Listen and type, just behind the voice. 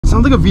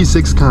sounds like a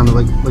V6 kind of,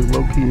 like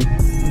low key.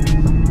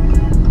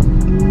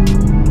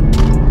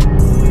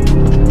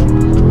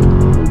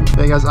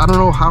 Hey guys, I don't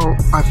know how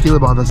I feel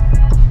about this.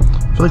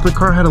 I feel like the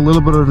car had a little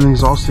bit of an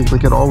exhaust leak,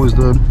 like it always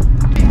did. 3, 2, 1.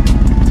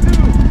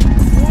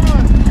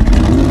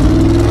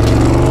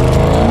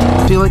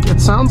 I feel like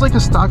it sounds like a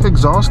stock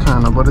exhaust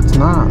kind of, but it's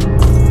not.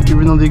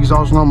 Even though the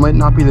exhaust note might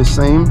not be the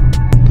same,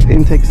 the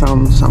intake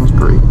sounds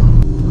great.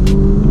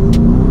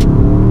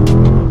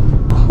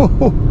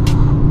 Oh,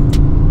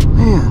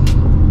 man,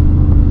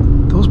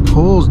 those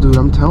pulls, dude,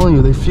 I'm telling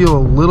you, they feel a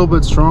little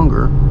bit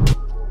stronger.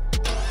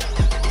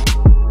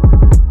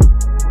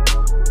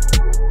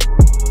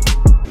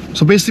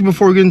 So basically,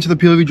 before we get into the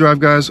POV drive,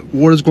 guys,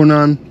 what is going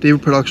on?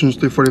 David Productions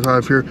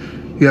 345 here.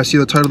 You guys see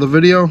the title of the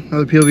video,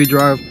 another POV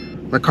drive.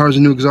 My car's a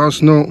new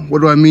exhaust note.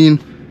 What do I mean?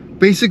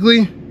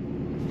 Basically,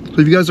 so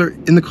if you guys are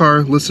in the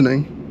car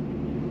listening,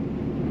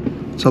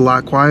 it's a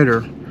lot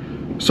quieter.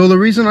 So the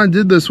reason I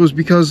did this was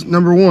because,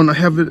 number one, I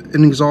have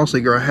an exhaust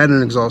leak, or I had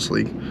an exhaust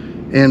leak,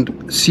 and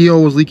CO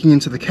was leaking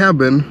into the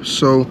cabin.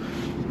 So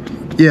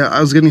yeah, I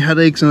was getting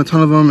headaches and a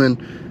ton of them, and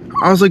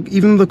I was like,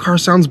 even though the car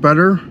sounds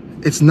better,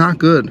 it's not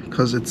good,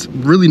 because it's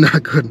really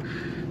not good.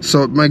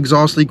 So my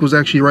exhaust leak was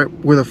actually right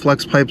where the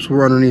flex pipes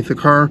were underneath the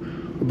car.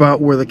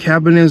 About where the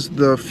cabin is,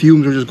 the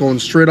fumes are just going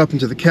straight up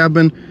into the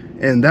cabin,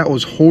 and that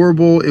was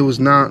horrible. It was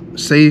not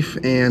safe,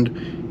 and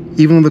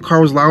even though the car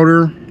was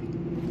louder,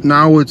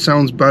 now it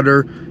sounds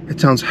better, it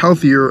sounds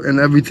healthier, and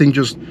everything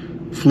just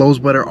flows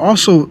better.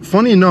 Also,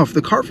 funny enough,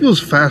 the car feels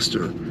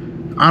faster.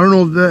 I don't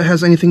know if that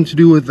has anything to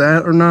do with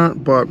that or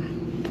not, but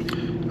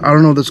I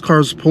don't know, this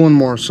car's pulling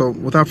more. So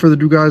without further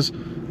ado, guys,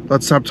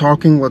 let's stop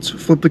talking, let's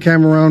flip the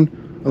camera around,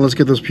 and let's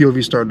get this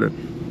POV started.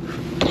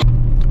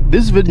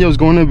 This video is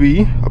going to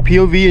be a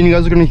POV, and you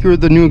guys are going to hear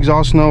the new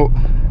exhaust note.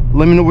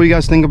 Let me know what you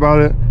guys think about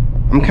it.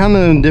 I'm kind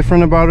of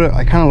indifferent about it.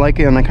 I kind of like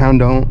it and I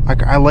kind of don't.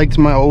 I liked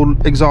my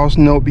old exhaust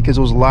note because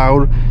it was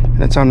loud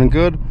and it sounded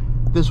good.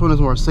 This one is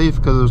more safe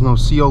because there's no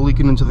CO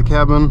leaking into the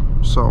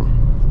cabin. So,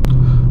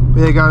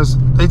 but yeah, guys,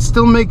 it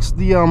still makes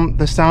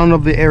the sound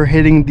of the air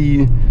hitting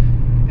the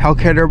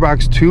Hellcat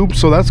airbox tube,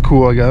 so that's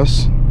cool, I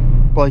guess.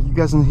 But like, you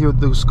guys can hear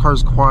this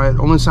car's quiet.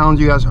 Only sounds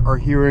you guys are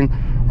hearing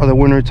are the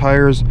winter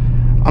tires.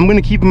 I'm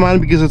gonna keep in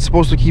mind because it's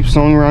supposed to keep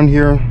snowing around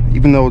here,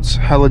 even though it's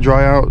hella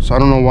dry out. So I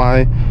don't know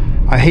why.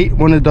 I hate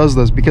when it does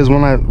this, because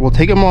when I will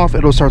take them off,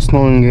 it'll start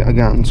snowing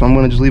again. So I'm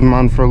gonna just leave them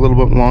on for a little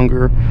bit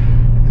longer,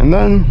 and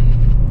then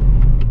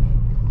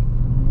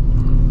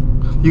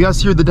you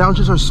guys hear the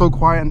downshifts are so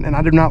quiet, and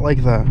I do not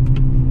like that.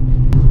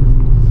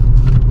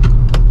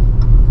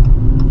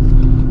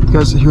 You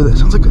guys hear that? It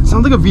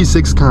sounds like a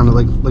V6 kind of,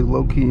 like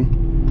low key.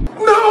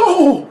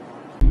 No.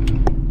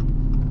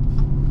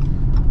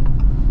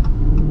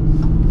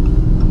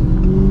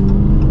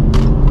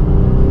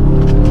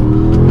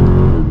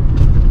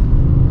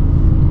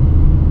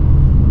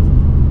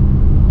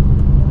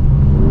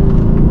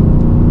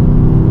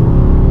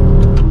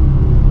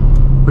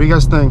 What do you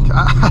guys think?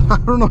 I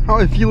don't know how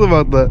I feel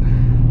about that.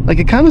 Like,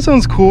 it kind of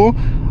sounds cool.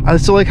 I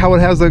still like how it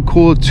has that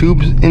cool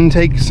tube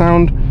intake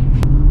sound.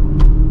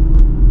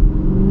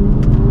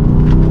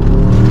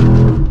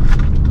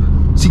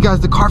 See guys,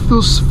 the car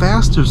feels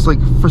faster. It's like,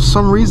 for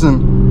some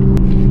reason.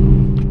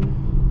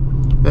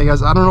 Yeah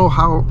guys, I don't know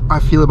how I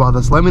feel about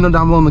this. Let me know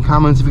down below in the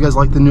comments if you guys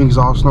like the new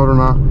exhaust note or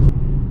not.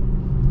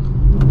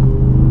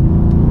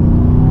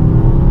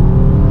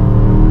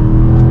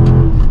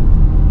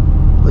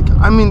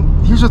 I mean,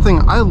 here's the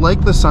thing, I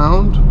like the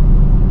sound.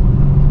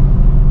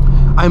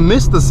 I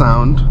miss the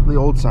sound, the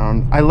old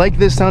sound. I like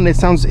this sound, it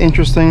sounds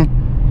interesting.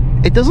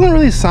 It doesn't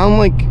really sound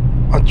like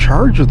a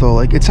Charger though,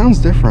 like it sounds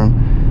different.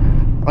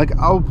 Like,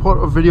 I'll put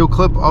a video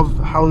clip of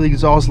how the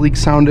exhaust leak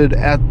sounded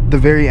at the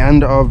very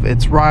end of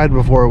its ride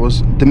before it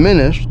was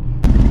diminished.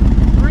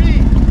 3, 2,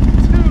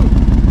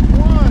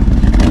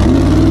 1.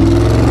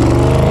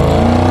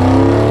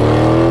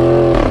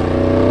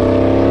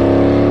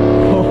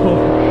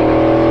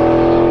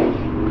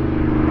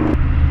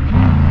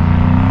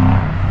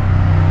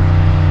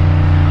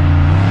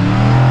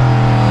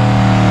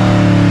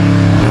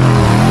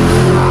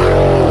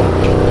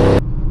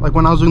 Like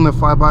when I was doing the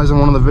flybys in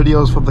one of the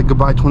videos for the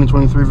Goodbye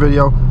 2023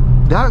 video,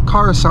 that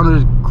car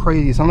sounded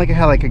crazy. It sounded like it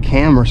had like a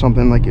cam or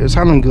something. Like, it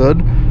sounded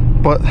good,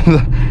 but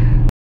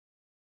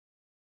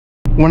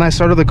when I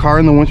started the car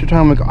in the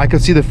wintertime, like, I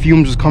could see the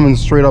fumes just coming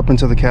straight up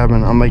into the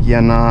cabin. I'm like,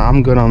 yeah, nah,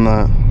 I'm good on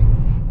that.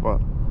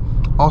 But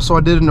also,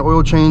 I did an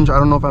oil change. I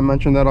don't know if I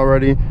mentioned that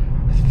already.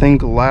 I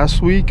think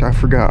last week, I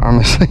forgot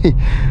honestly.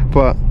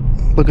 But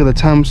look at the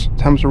temps.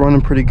 Temps are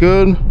running pretty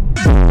good.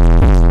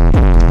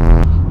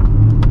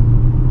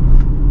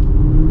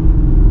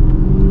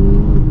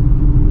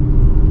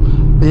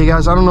 But yeah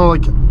guys, I don't know,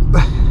 like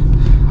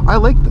I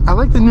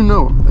like the new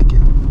note, like,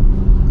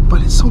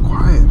 but it's so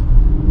quiet.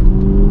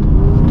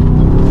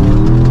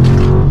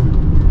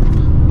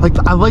 Like,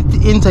 I like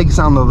the intake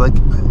sound though, like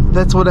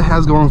that's what it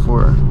has going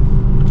for it.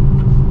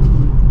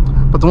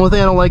 But the only thing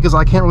I don't like is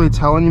I can't really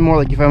tell anymore,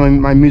 like if I have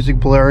my music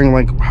blaring,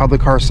 like how the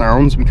car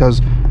sounds,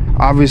 because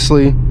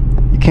obviously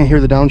you can't hear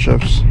the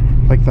downshifts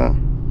like that.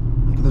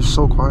 Like, They're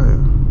so quiet.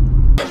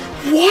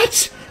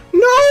 What?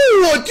 No,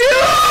 dude!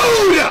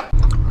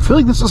 I feel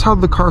like this is how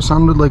the car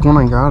sounded like when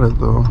I got it,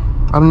 though.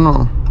 I don't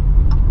know.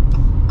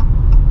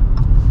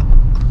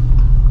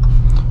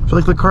 I feel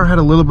like the car had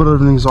a little bit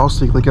of an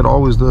exhaust leak, like it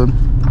always did.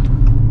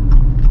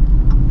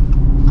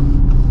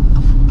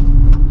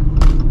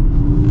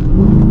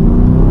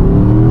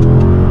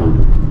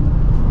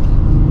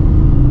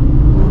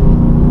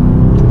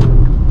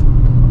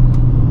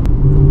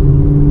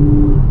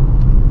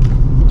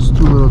 Let's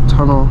do a little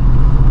tunnel.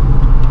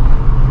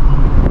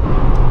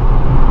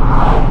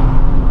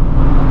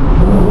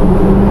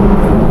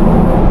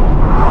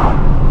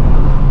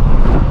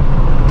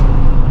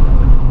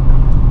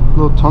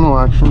 Little tunnel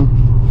action.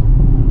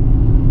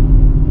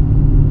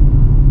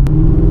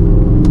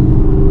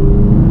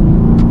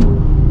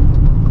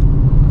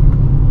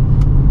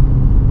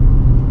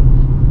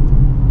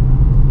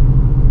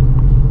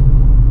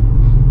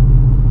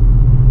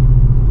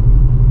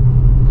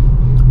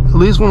 At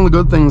least one of the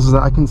good things is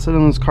that I can sit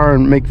in this car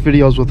and make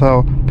videos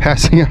without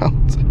passing out.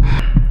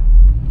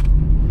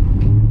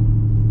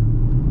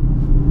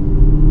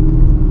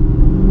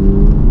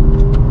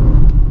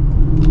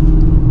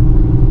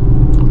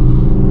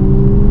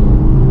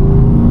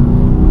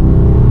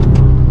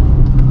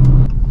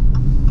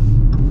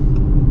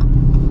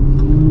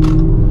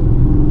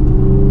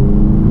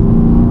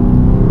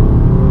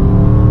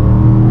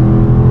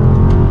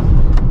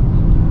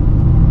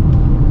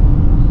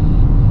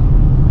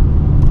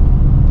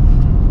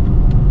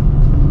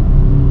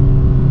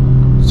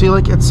 See,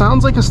 like, it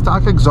sounds like a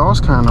stock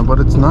exhaust kind of, but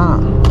it's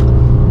not.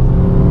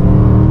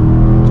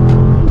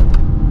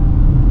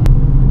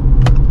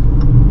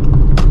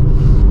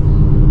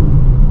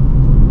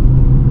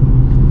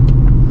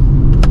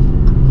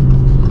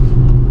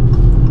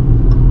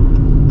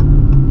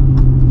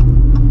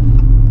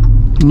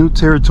 New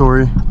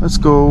territory. Let's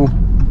go.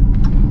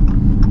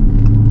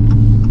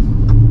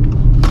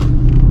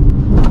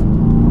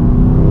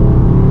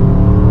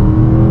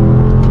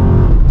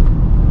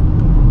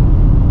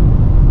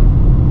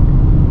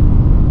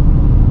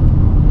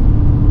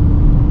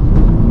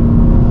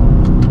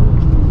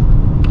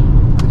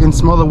 I can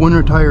smell the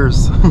winter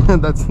tires.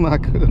 That's not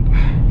good.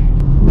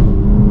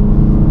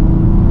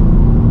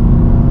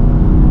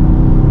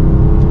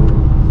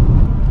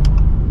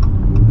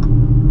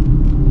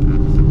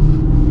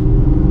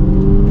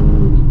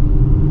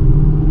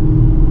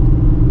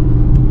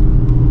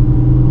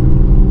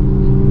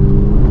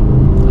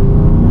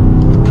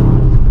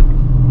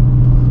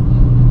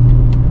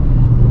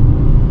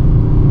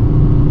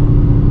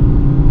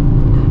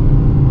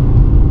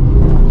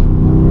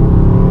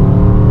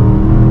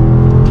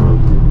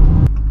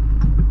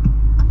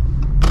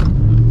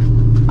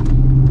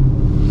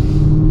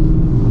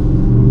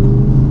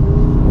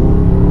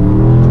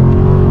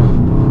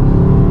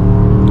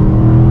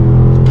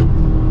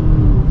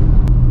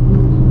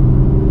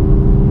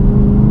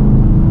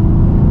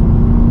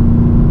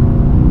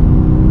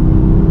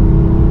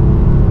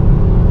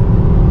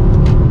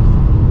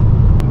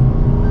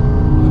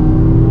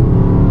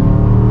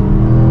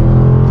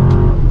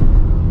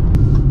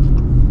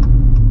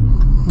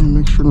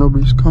 Make sure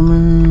nobody's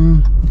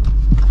coming.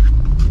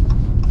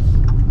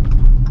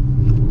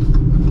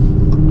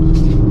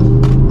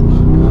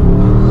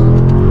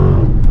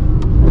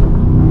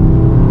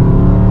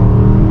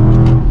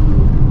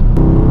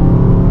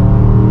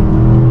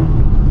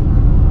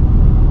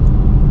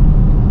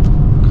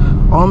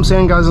 All I'm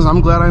saying, guys, is I'm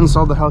glad I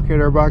installed the Hellcat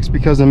airbox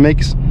because it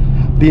makes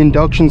the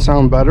induction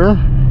sound better.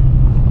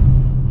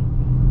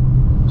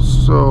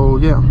 So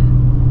yeah,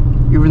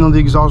 even though the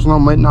exhaust note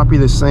might not be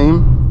the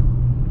same,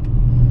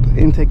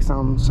 the intake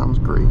sounds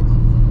great.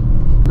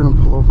 We're gonna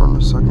pull over in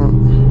a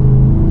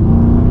second.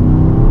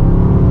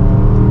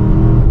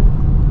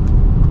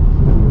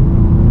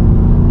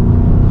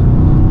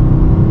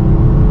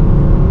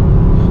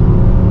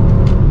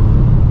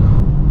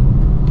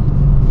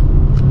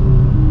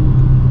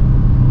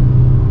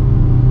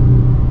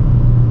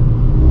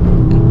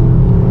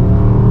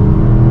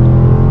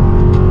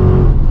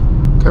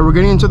 We're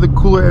getting into the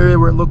cooler area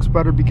where it looks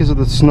better because of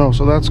the snow,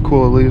 so that's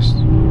cool at least.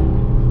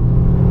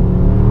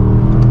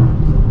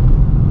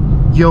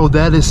 Yo,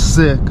 that is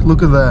sick.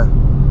 Look at that.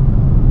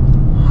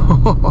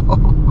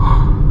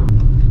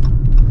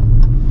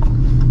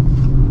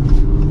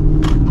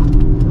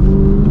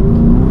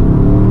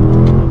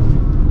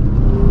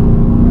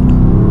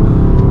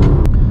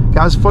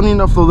 Guys, funny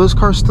enough though, this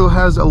car still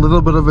has a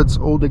little bit of its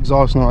old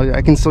exhaust note.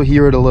 I can still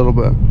hear it a little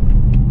bit.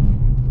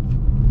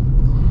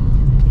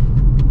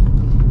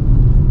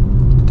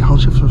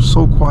 Downshifts are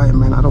so quiet,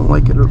 man. I don't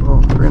like it at all.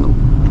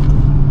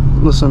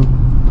 Listen,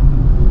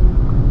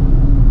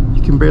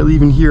 you can barely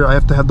even hear. I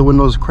have to have the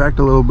windows cracked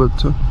a little bit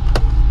to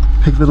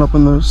pick that up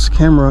on this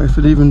camera, if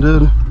it even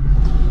did.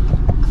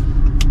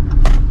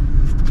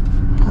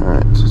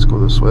 Alright, so let's go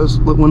this way. Let's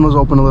let windows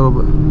open a little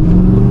bit.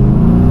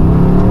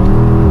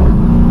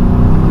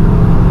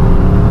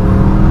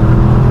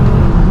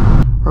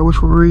 Alright,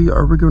 which way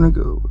are we gonna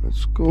go?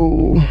 Let's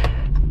go.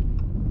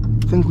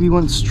 I think we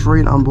went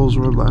straight on Bulls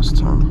Road last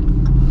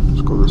time.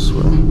 Let's go this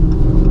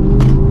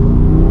way.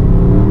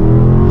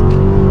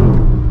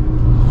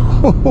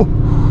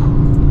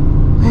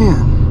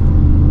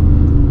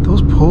 Man,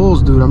 those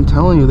pulls, dude, I'm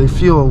telling you, they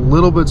feel a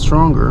little bit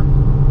stronger.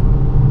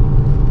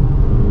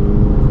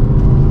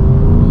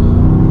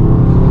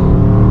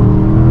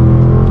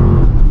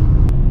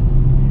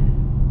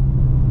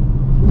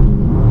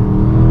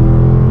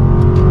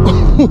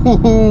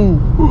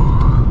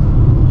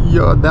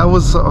 Yeah, that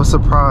was a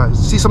surprise.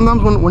 See,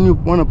 sometimes when you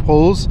want to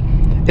pulls,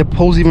 it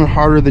pulls even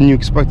harder than you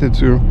expect it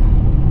to.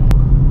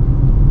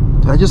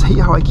 I just hate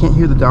how I can't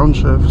hear the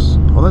downshifts.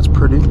 Oh, that's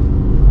pretty.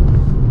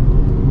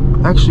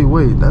 Actually,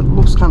 wait, that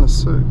looks kind of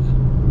sick.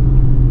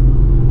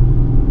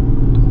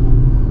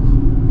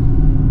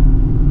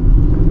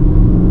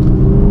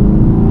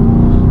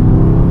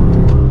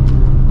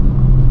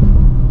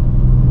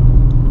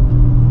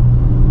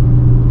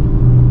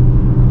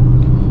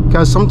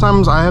 Guys,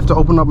 sometimes I have to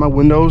open up my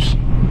windows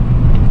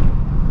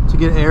to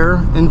get air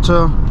into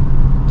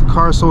the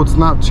car so it's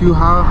not too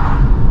hot,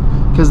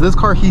 because this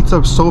car heats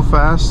up so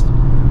fast.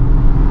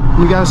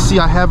 You guys see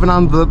I have it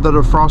on the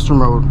defroster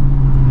mode,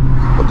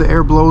 but the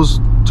air blows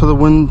to the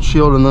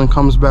windshield and then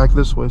comes back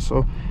this way,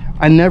 so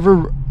I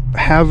never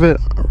have it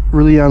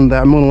really on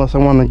that mode unless I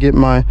want to get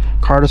my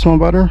car to smell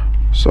better.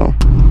 So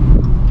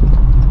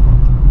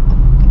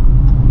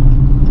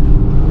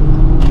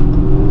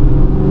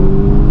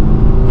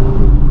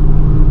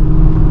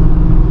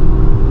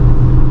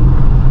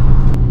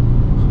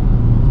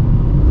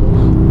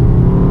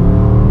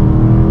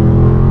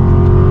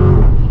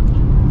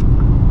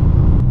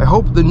I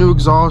hope the new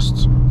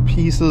exhaust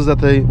pieces that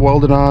they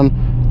welded on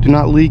do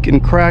not leak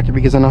and crack,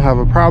 because then I'll have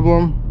a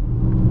problem.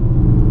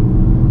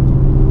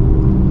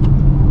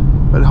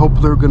 But I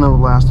hope they're gonna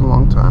last a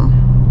long time.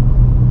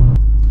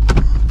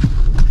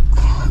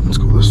 Let's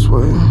go this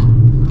way.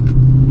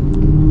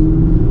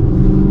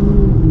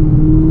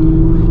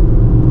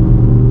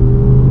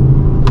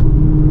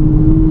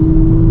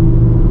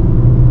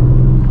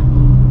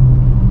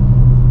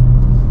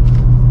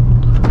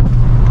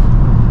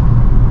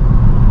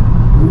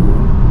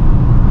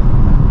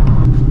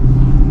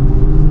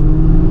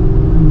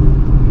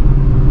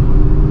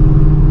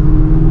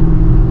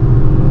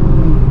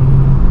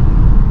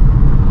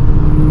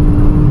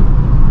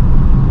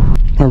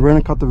 We're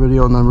gonna cut the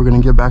video and then we're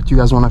gonna get back to you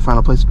guys when I find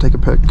a place to take a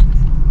pic.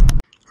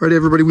 Alrighty,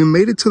 everybody, we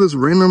made it to this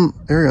random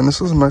area, and this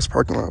is a nice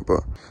parking lot, but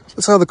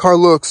that's how the car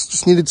looks.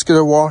 Just needed to get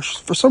it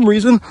washed. For some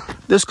reason,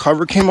 this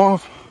cover came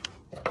off,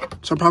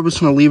 so I'm probably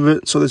just gonna leave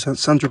it so this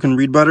sensor can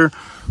read better.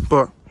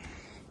 But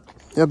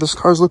yeah, this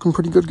car's looking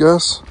pretty good,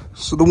 guys.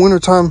 So the winter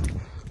time,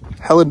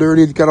 hella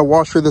dirty. Got to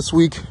wash her this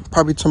week,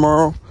 probably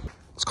tomorrow.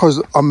 This car's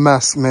a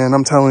mess, man.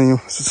 I'm telling you,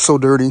 it's just so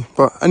dirty.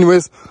 But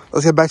anyways,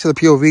 let's get back to the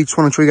POV. Just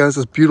want to show you guys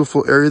this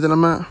beautiful area that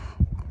I'm at.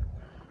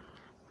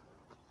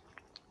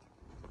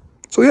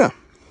 So yeah,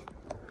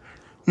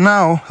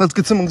 now let's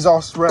get some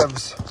exhaust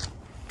revs.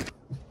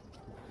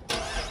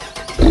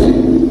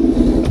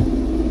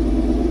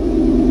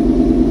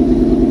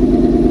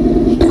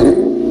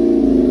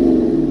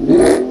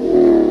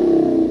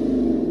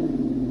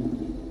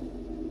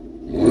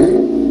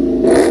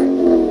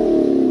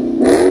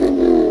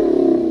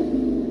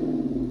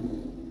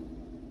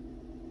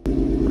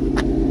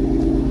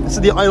 This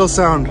is the idle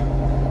sound.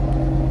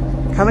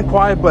 Kind of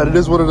quiet, but it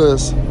is what it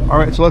is. All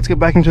right, so let's get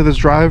back into this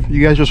drive.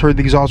 You guys just heard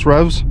the exhaust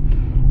revs,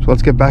 so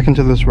let's get back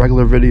into this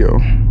regular video.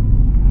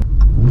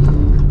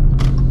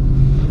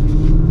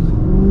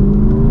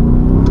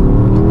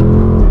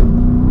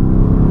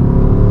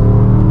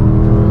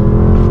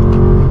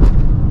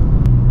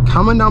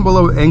 Comment down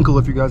below ankle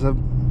if you guys have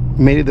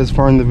made it this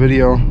far in the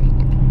video.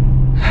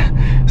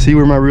 See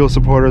where my real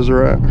supporters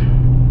are at.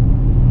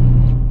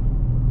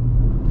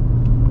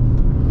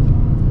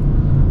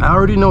 I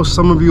already know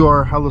some of you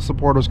are hella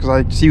supporters because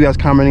I see you guys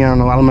commenting on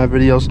a lot of my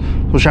videos.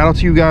 So shout out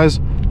to you guys.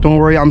 Don't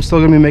worry, I'm still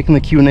gonna be making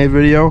the Q&A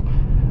video.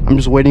 I'm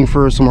just waiting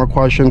for some more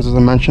questions, as I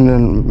mentioned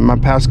in my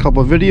past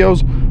couple of videos.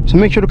 So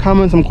make sure to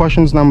comment some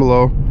questions down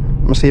below.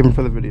 I'm gonna save them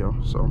for the video.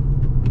 So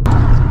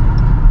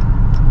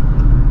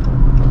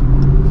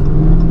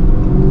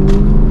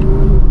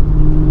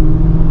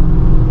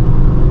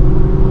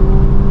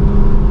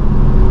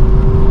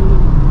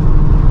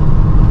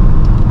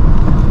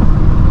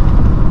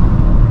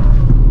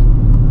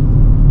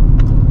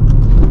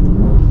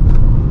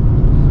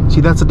see,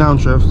 that's a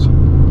downshift.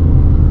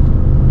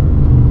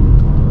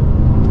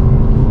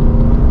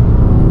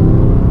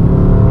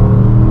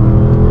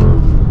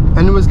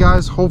 Anyways,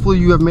 guys, hopefully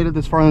you have made it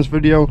this far in this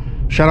video.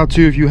 Shout out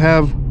to you if you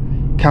have.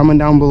 Comment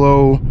down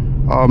below.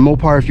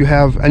 Mopar if you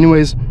have.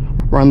 Anyways,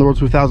 we're on the road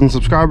to 1,000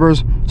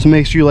 subscribers. So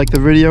make sure you like the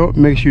video.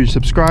 Make sure you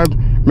subscribe.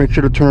 Make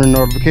sure to turn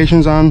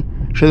notifications on.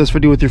 Share this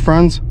video with your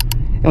friends.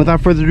 And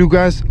without further ado,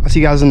 guys, I'll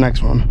see you guys in the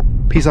next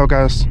one. Peace out,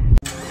 guys.